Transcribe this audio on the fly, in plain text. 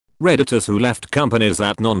Redditors who left companies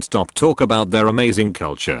that non-stop talk about their amazing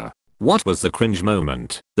culture. What was the cringe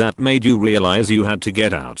moment that made you realize you had to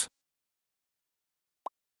get out?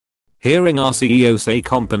 Hearing our CEO say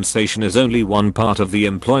compensation is only one part of the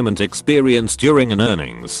employment experience during an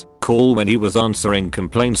earnings call when he was answering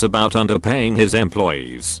complaints about underpaying his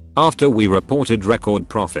employees after we reported record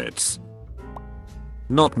profits.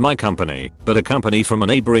 Not my company, but a company from a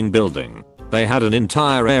neighboring building. They had an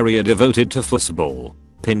entire area devoted to football,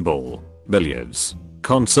 pinball, billiards,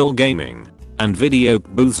 console gaming, and video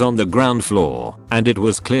booths on the ground floor, and it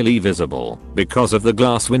was clearly visible because of the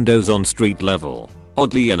glass windows on street level.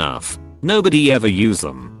 Oddly enough, nobody ever used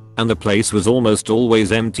them, and the place was almost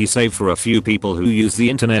always empty save for a few people who use the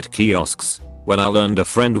internet kiosks. When I learned a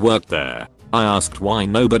friend worked there, I asked why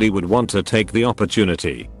nobody would want to take the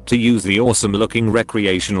opportunity to use the awesome looking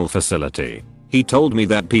recreational facility. He told me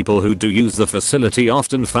that people who do use the facility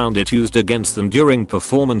often found it used against them during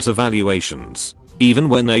performance evaluations, even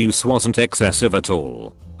when their use wasn't excessive at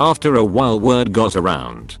all. After a while word got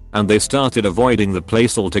around, and they started avoiding the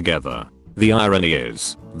place altogether. The irony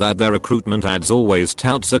is that their recruitment ads always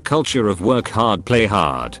touts a culture of work hard, play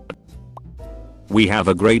hard. We have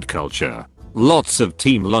a great culture. Lots of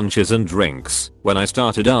team lunches and drinks. When I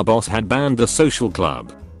started, our boss had banned the social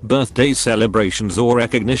club, birthday celebrations or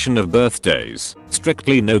recognition of birthdays,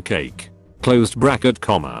 strictly no cake, closed bracket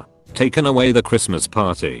comma, taken away the Christmas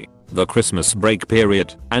party, the Christmas break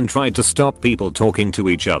period, and tried to stop people talking to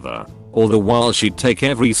each other. All the while she'd take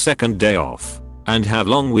every second day off and have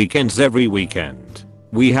long weekends every weekend.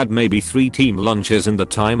 We had maybe 3 team lunches in the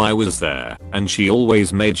time I was there, and she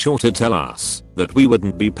always made sure to tell us that we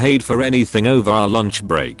wouldn't be paid for anything over our lunch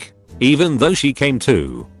break. Even though she came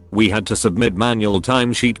too, we had to submit manual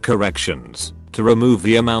timesheet corrections to remove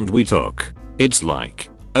the amount we took. It's like,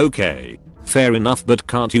 okay, fair enough, but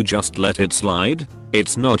can't you just let it slide?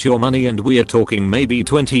 It's not your money and we're talking maybe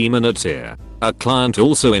 20 minutes here. A client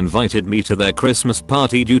also invited me to their Christmas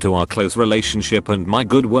party due to our close relationship and my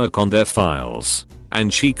good work on their files.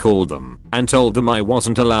 And she called them and told them I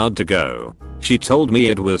wasn't allowed to go. She told me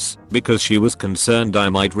it was because she was concerned I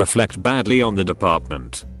might reflect badly on the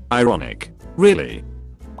department. Ironic. Really?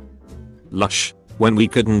 Lush. When we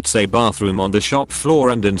couldn't say bathroom on the shop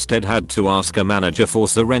floor and instead had to ask a manager for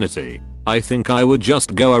serenity, I think I would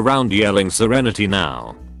just go around yelling serenity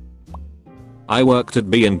now. I worked at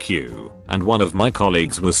B&Q, and one of my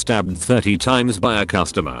colleagues was stabbed 30 times by a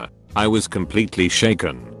customer. I was completely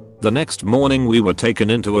shaken. The next morning we were taken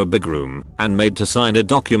into a big room and made to sign a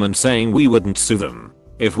document saying we wouldn't sue them.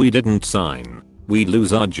 If we didn't sign, we'd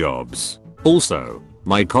lose our jobs. Also,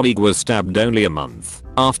 my colleague was stabbed only a month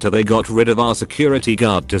after they got rid of our security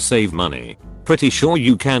guard to save money. Pretty sure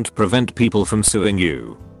you can't prevent people from suing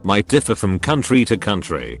you. Might differ from country to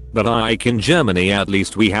country, but like in Germany at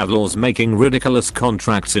least we have laws making ridiculous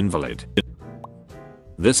contracts invalid.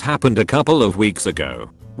 This happened a couple of weeks ago,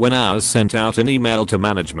 when ours sent out an email to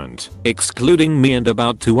management, excluding me and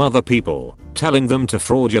about 2 other people, telling them to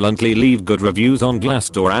fraudulently leave good reviews on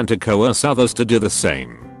Glassdoor and to coerce others to do the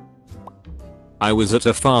same. I was at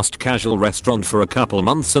a fast casual restaurant for a couple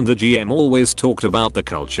months and the GM always talked about the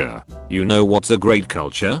culture. You know what's a great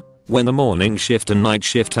culture? When the morning shift and night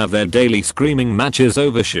shift have their daily screaming matches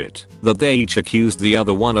over shit that they each accused the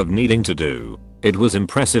other one of needing to do. It was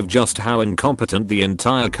impressive just how incompetent the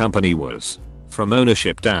entire company was, from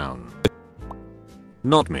ownership down.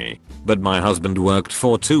 Not me, but my husband worked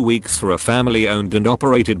for 2 weeks for a family owned and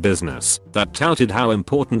operated business that touted how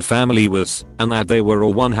important family was and that they were a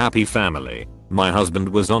one happy family. My husband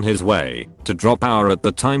was on his way to drop our at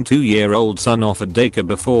the time 2-year-old son off at daycare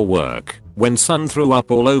before work when son threw up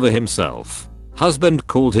all over himself. Husband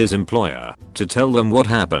called his employer to tell them what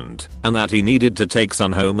happened and that he needed to take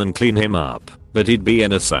son home and clean him up, but he'd be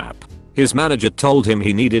in a sap. His manager told him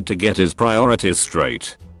he needed to get his priorities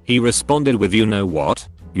straight. He responded with, "You know what?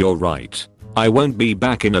 You're right. I won't be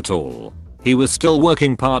back in at all." He was still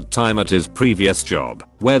working part-time at his previous job,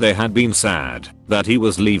 where they had been sad that he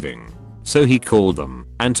was leaving. So he called them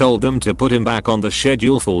and told them to put him back on the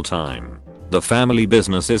schedule full-time. The family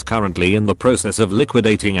business is currently in the process of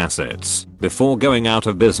liquidating assets before going out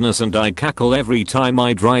of business and I cackle every time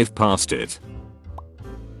I drive past it.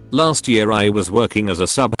 Last year I was working as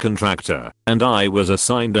a subcontractor and I was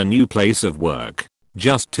assigned a new place of work.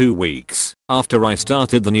 Just 2 weeks after I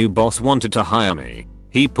started, the new boss wanted to hire me.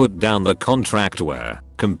 He put down the contract where,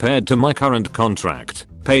 compared to my current contract,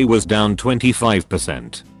 pay was down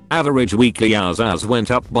 25%. Average weekly hours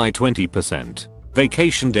went up by 20%.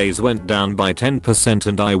 Vacation days went down by 10%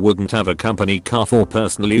 and I wouldn't have a company car for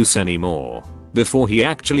personal use anymore. Before he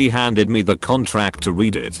actually handed me the contract to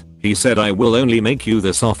read it, He said, I will only make you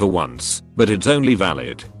this offer once, but it's only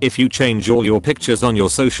valid if you change all your pictures on your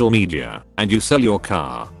social media and you sell your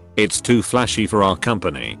car. It's too flashy for our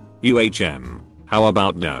company. UHM. How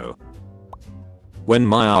about no? When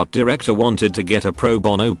my art director wanted to get a pro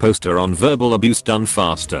bono poster on verbal abuse done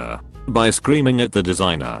faster by screaming at the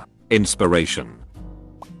designer. Inspiration.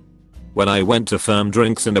 When I went to firm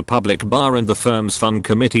drinks in a public bar and the firm's fun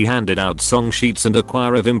committee handed out song sheets and a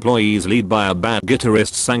choir of employees led by a bad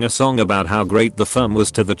guitarist sang a song about how great the firm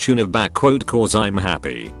was to the tune of "cause I'm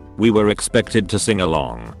happy." We were expected to sing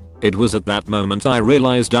along. It was at that moment I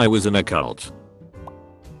realized I was in a cult.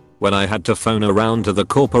 When I had to phone around to the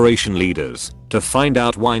corporation leaders to find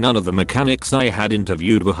out why none of the mechanics I had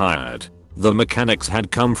interviewed were hired. The mechanics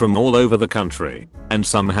had come from all over the country, and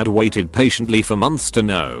some had waited patiently for months to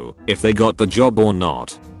know if they got the job or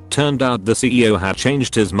not. Turned out the CEO had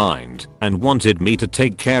changed his mind and wanted me to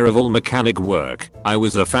take care of all mechanic work. I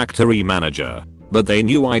was a factory manager, but they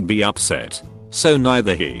knew I'd be upset. So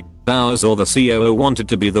neither he, Bowers or the COO wanted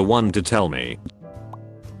to be the one to tell me.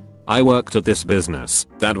 I worked at this business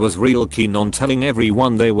that was real keen on telling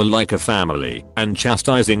everyone they were like a family and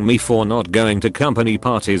chastising me for not going to company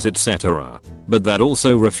parties, etc. But that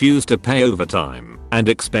also refused to pay overtime and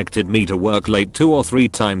expected me to work late 2 or 3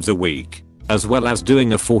 times a week, as well as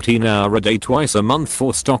doing a 14-hour a day twice a month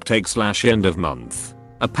for stocktake/end of month.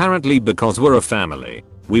 Apparently because we're a family,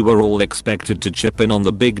 we were all expected to chip in on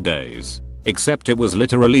the big days, except it was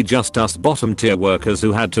literally just us bottom tier workers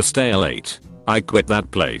who had to stay late. I quit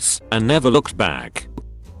that place and never looked back.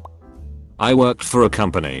 I worked for a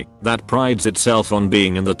company that prides itself on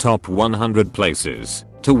being in the top 100 places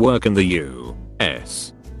to work in the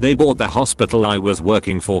US. They bought the hospital I was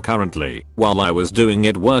working for currently while I was doing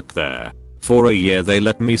it work there. For a year they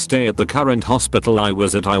let me stay at the current hospital I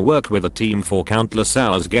was at. I worked with a team for countless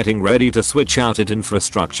hours getting ready to switch out its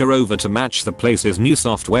infrastructure over to match the place's new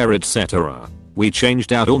software, etc. We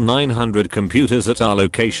changed out all 900 computers at our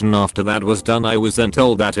location. After that was done, I was then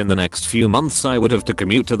told that in the next few months I would have to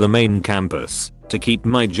commute to the main campus to keep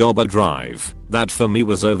my job a drive. That for me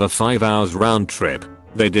was over 5 hours round trip.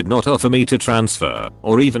 They did not offer me to transfer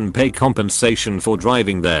or even pay compensation for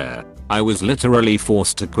driving there. I was literally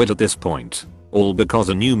forced to quit at this point. All because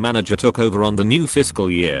a new manager took over on the new fiscal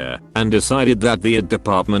year and decided that the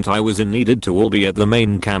department I was in needed to all be at the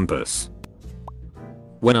main campus.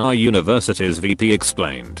 When our university's VP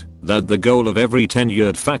explained that the goal of every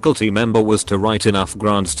tenured faculty member was to write enough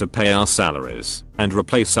grants to pay our salaries and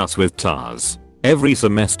replace us with TARs every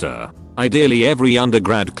semester, ideally every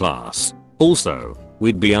undergrad class. Also,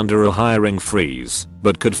 we'd be under a hiring freeze,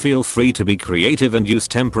 but could feel free to be creative and use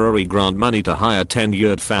temporary grant money to hire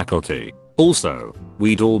tenured faculty. Also,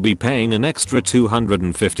 we'd all be paying an extra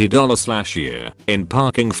 $250/year in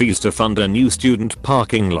parking fees to fund a new student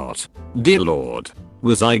parking lot. Dear Lord.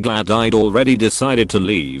 Was I glad I'd already decided to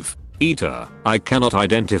leave. I cannot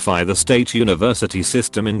identify the state university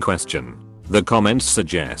system in question. The comments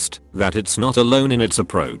suggest that it's not alone in its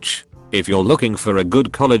approach. If you're looking for a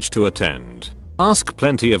good college to attend, ask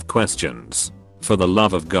plenty of questions. For the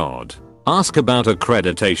love of God, ask about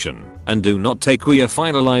accreditation, and do not take "we are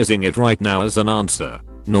finalizing it right now" as an answer,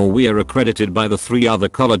 nor "we are accredited by the 3 other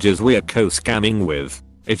colleges we are co-scamming with."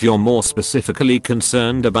 If you're more specifically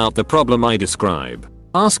concerned about the problem I describe,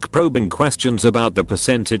 ask probing questions about the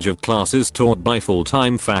percentage of classes taught by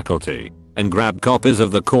full-time faculty, and grab copies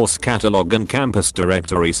of the course catalog and campus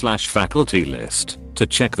directory/faculty list to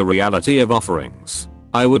check the reality of offerings.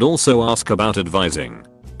 I would also ask about advising.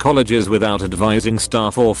 Colleges without advising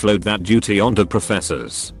staff offload that duty onto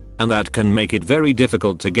professors, and that can make it very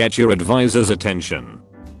difficult to get your advisor's attention.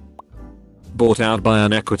 Bought out by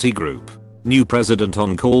an equity group. New president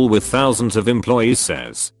on call with thousands of employees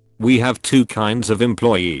says, "We have 2 kinds of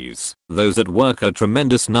employees, those that work a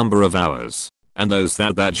tremendous number of hours, and those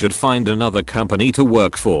that should find another company to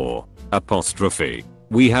work for. Apostrophe.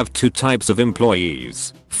 We have 2 types of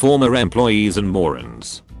employees, former employees and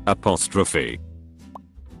morons. Apostrophe."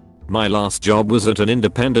 My last job was at an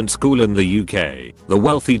independent school in the UK, the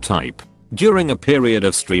wealthy type. During a period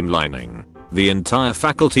of streamlining, the entire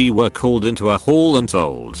faculty were called into a hall and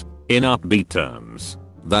told, in upbeat terms,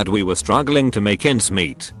 that we were struggling to make ends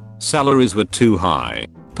meet. Salaries were too high,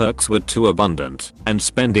 perks were too abundant, and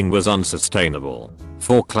spending was unsustainable.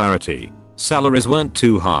 For clarity, salaries weren't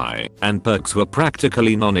too high, and perks were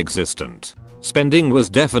practically non-existent. Spending was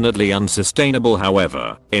definitely unsustainable,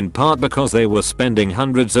 however, in part because they were spending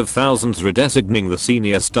hundreds of thousands redesigning the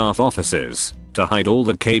senior staff offices to hide all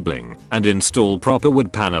the cabling and install proper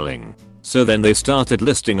wood paneling. So then they started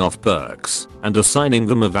listing off perks and assigning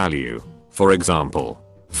them a value. For example,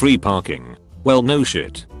 free parking. Well, no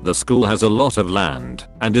shit. The school has a lot of land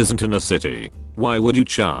and isn't in a city. Why would you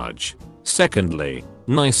charge? Secondly,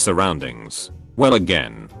 nice surroundings. Well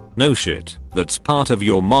again, no shit, that's part of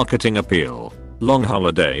your marketing appeal. Long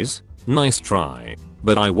holidays? Nice try.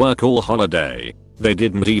 But I work all holiday. They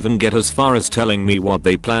didn't even get as far as telling me what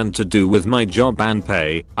they planned to do with my job and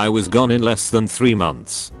pay. I was gone in less than 3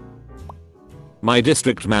 months. My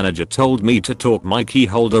district manager told me to talk my key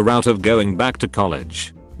holder out of going back to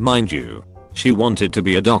college. Mind you, she wanted to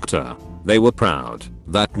be a doctor. They were proud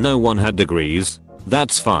that no one had degrees.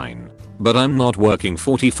 That's fine. But I'm not working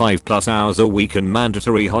 45 plus hours a week and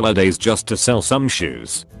mandatory holidays just to sell some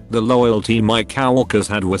shoes. The loyalty my coworkers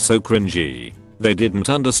had was so cringy. They didn't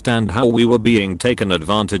understand how we were being taken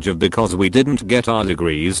advantage of because we didn't get our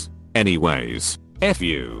degrees. Anyways, F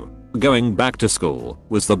you. Going back to school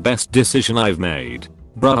was the best decision I've made.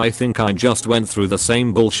 Bruh, I think I just went through the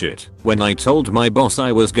same bullshit when I told my boss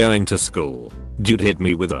I was going to school. Dude hit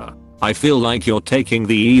me with a, "I feel like you're taking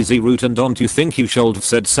the easy route and don't you think you should have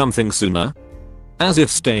said something sooner?" As if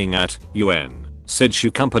staying at UN said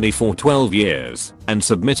shoe company for 12 years and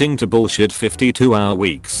submitting to bullshit 52-hour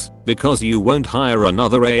weeks because you won't hire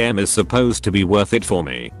another AM is supposed to be worth it for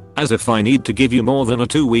me. As if I need to give you more than a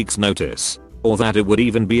 2 weeks notice. Or that it would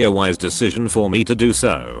even be a wise decision for me to do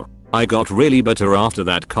so. I got really bitter after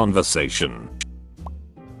that conversation.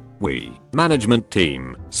 We, management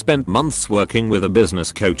team, spent months working with a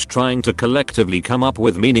business coach trying to collectively come up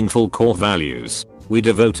with meaningful core values. We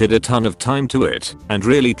devoted a ton of time to it and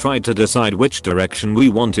really tried to decide which direction we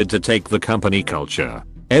wanted to take the company culture.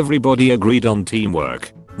 Everybody agreed on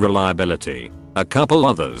teamwork, reliability, a couple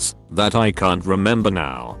others that I can't remember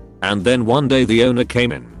now. And then one day the owner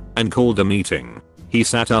came in and called a meeting. He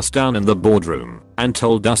sat us down in the boardroom and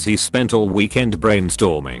told us he spent all weekend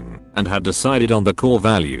brainstorming and had decided on the core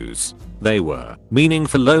values. They were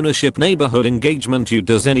meaningful ownership, neighborhood engagement.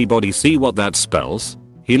 Does anybody see what that spells?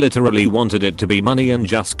 He literally wanted it to be money and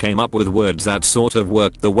just came up with words that sort of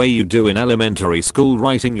worked the way you do in elementary school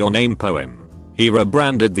writing your name poem. He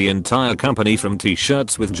rebranded the entire company from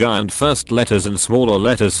t-shirts with giant first letters and smaller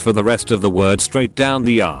letters for the rest of the word straight down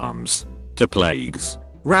the arms to plagues.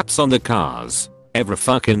 Wraps on the cars. Every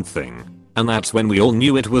fucking thing. And that's when we all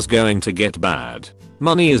knew it was going to get bad.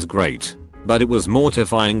 Money is great. But it was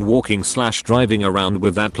mortifying walking/driving around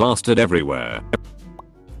with that plastered everywhere.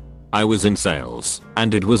 I was in sales.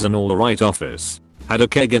 And it was an alright office. Had a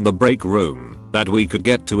keg in the break room that we could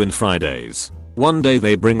get to in Fridays. One day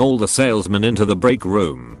they bring all the salesmen into the break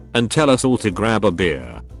room and tell us all to grab a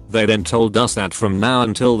beer. They then told us that from now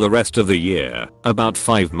until the rest of the year, about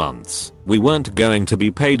 5 months, we weren't going to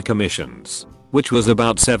be paid commissions, which was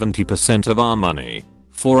about 70% of our money.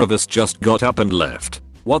 4 of us just got up and left.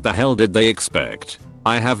 What the hell did they expect?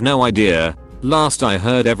 I have no idea. Last I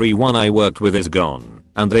heard, everyone I worked with is gone,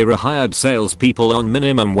 and they rehired salespeople on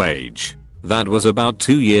minimum wage. That was about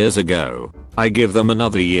 2 years ago. I give them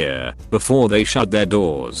another year before they shut their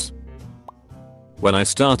doors. When I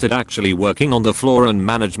started actually working on the floor and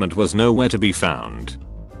management was nowhere to be found.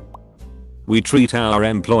 We treat our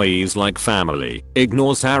employees like family,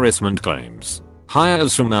 ignores harassment claims,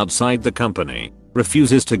 hires from outside the company,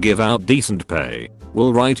 refuses to give out decent pay,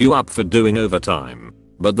 will write you up for doing overtime.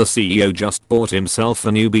 But the CEO just bought himself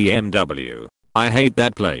a new BMW. I hate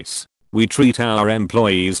that place. We treat our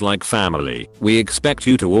employees like family. We expect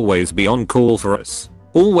you to always be on call for us,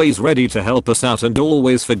 always ready to help us out and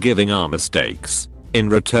always forgiving our mistakes. In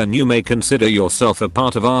return you may consider yourself a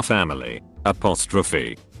part of our family.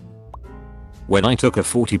 Apostrophe. When I took a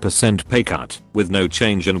 40% pay cut with no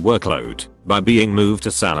change in workload by being moved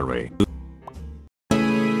to salary.